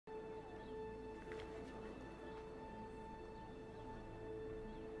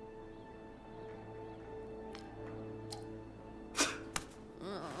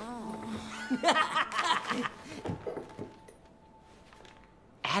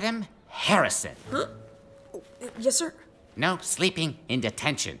Adam Harrison. Huh? Yes, sir? No sleeping in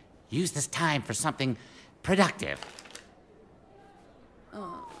detention. Use this time for something productive.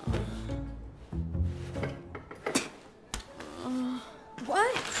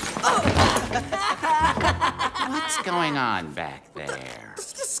 What? Oh. What's going on back there?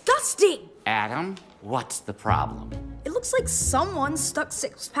 It's disgusting! Adam, what's the problem? It looks like someone stuck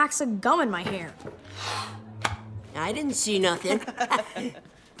 6 packs of gum in my hair. I didn't see nothing.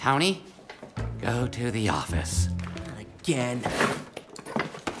 Tony, go to the office. Again.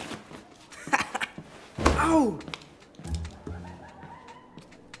 Oh!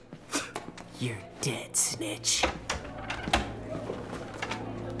 You're dead, snitch.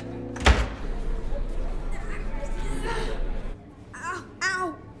 Ow!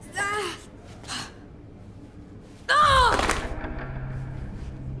 Ow! Ah. Ah!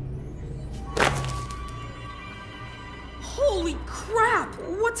 Holy crap!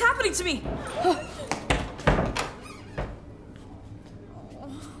 What's happening to me?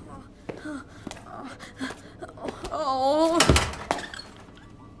 Oh.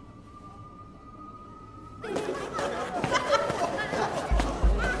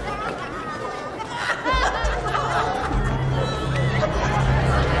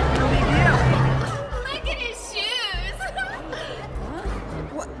 Look at his shoes.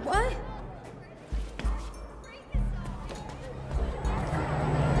 What?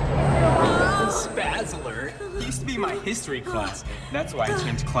 Spazzler. He used to be my history class. That's why I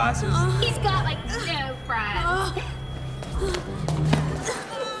changed classes. He's got like no friends.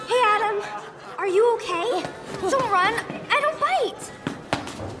 Hey, Adam. Are you okay? Don't run. I don't bite.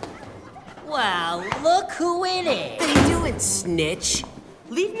 Wow, look who it is. What are you doing, snitch?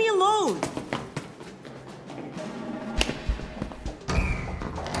 Leave me alone.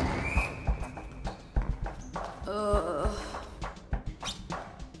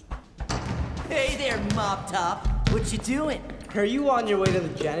 Hey there, Mop Top. What you doing? Are you on your way to the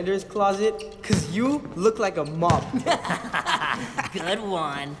janitor's closet? Cause you look like a mop. Good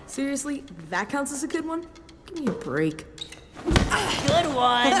one. Seriously? That counts as a good one? Give me a break. Good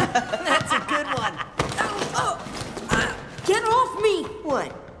one. That's a good one. Get off me!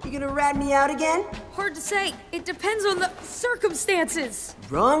 What? You gonna rat me out again? Hard to say. It depends on the circumstances.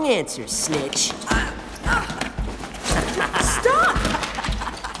 Wrong answer, snitch. Stop!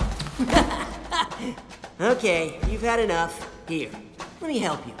 Okay, you've had enough. Here, let me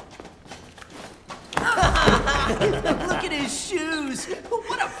help you. Look at his shoes.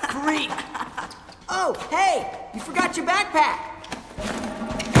 What a freak. Oh, hey, you forgot your backpack.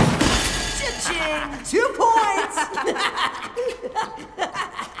 Cha-ching! 2 points!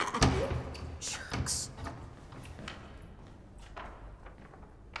 Jerks.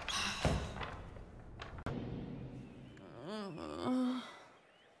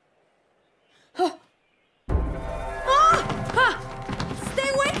 Stay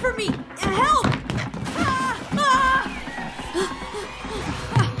away from me! Help!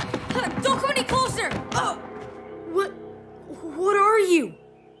 Don't come any closer! What are you?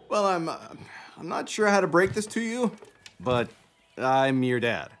 Well, I'm not sure how to break this to you, but I'm your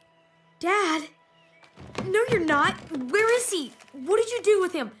dad. Dad? No, you're not. Where is he? What did you do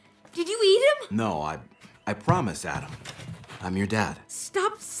with him? Did you eat him? No, I promise, Adam. I'm your dad.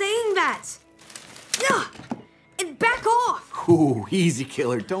 Stop saying that! Ugh! And back off! Ooh, easy,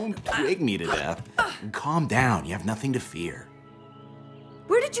 killer. Don't twig me to death. Calm down. You have nothing to fear.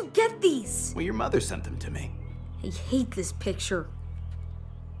 Where did you get these? Well, your mother sent them to me. I hate this picture.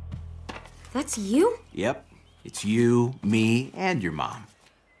 That's you? Yep. It's you, me, and your mom.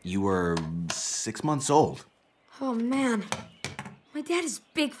 You were 6 months old. Oh, man. My dad is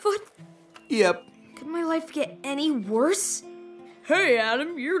Bigfoot? Yep. Could my life get any worse? Hey,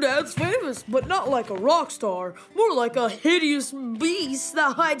 Adam, your dad's famous, but not like a rock star. More like a hideous beast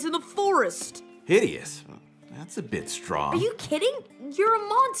that hides in the forest. Hideous? That's a bit strong. Are you kidding? You're a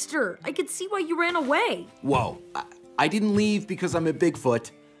monster. I could see why you ran away. Whoa. I didn't leave because I'm a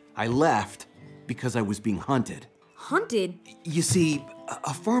Bigfoot. I left because I was being hunted. Hunted? You see,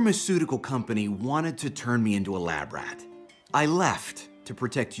 a pharmaceutical company wanted to turn me into a lab rat. I left to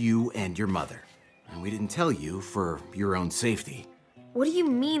protect you and your mother. And we didn't tell you for your own safety. What do you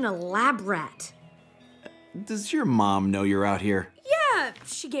mean, a lab rat? Does your mom know you're out here? Yeah,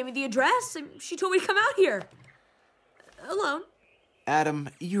 she gave me the address and she told me to come out here. Alone. Adam,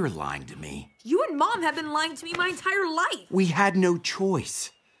 you're lying to me. You and Mom have been lying to me my entire life. We had no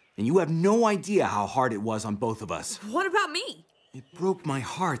choice. And you have no idea how hard it was on both of us. What about me? It broke my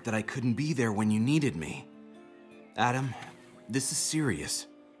heart that I couldn't be there when you needed me. Adam, this is serious.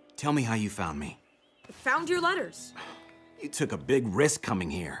 Tell me how you found me. I found your letters. You took a big risk coming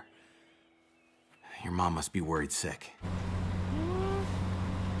here. Your mom must be worried sick.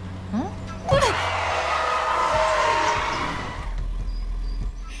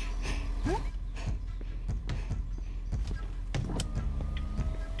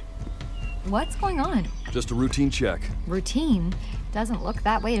 What's going on? Just a routine check. Routine? Doesn't look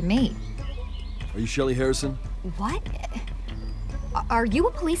that way to me. Are you Shelley Harrison? What? Are you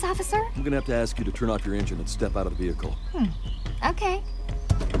a police officer? I'm gonna have to ask you to turn off your engine and step out of the vehicle. Okay.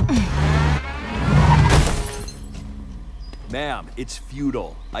 Ma'am, it's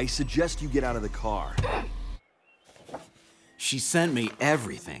futile. I suggest you get out of the car. She sent me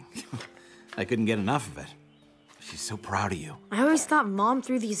everything. I couldn't get enough of it. She's so proud of you. I always thought Mom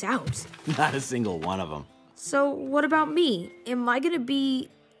threw these out. Not a single one of them. So what about me? Am I gonna be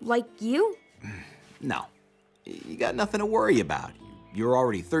like you? No. You got nothing to worry about. You're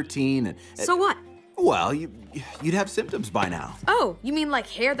already 13 and... So what? Well, you'd have symptoms by now. Oh, you mean like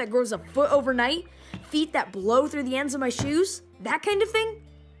hair that grows a foot overnight? Feet that blow through the ends of my shoes? That kind of thing?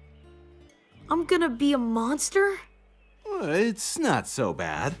 I'm gonna be a monster? It's not so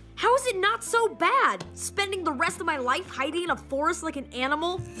bad. How is it not so bad? Spending the rest of my life hiding in a forest like an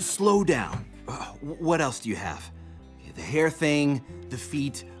animal? Slow down. What else do you have? The hair thing, the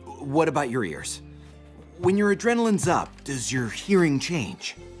feet. What about your ears? When your adrenaline's up, does your hearing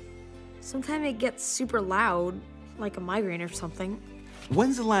change? Sometimes it gets super loud, like a migraine or something.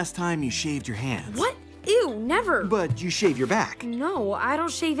 When's the last time you shaved your hands? What? Ew, never. But you shave your back. No, I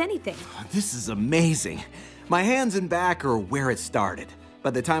don't shave anything. This is amazing. My hands and back are where it started. By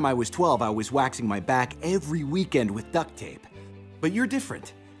the time I was 12, I was waxing my back every weekend with duct tape. But you're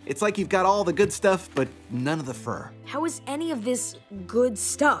different. It's like you've got all the good stuff, but none of the fur. How is any of this good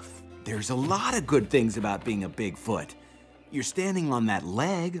stuff? There's a lot of good things about being a Bigfoot. You're standing on that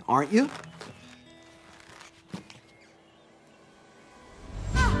leg, aren't you?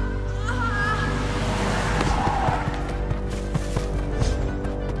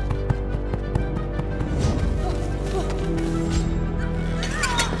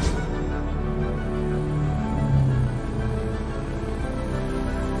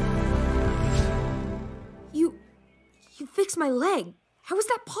 You fixed my leg. How is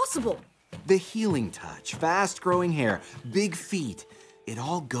that possible? The healing touch, fast-growing hair, big feet. It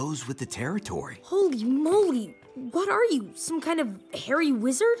all goes with the territory. Holy moly! What are you, some kind of hairy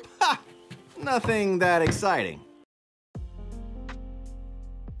wizard? Ha! Nothing that exciting.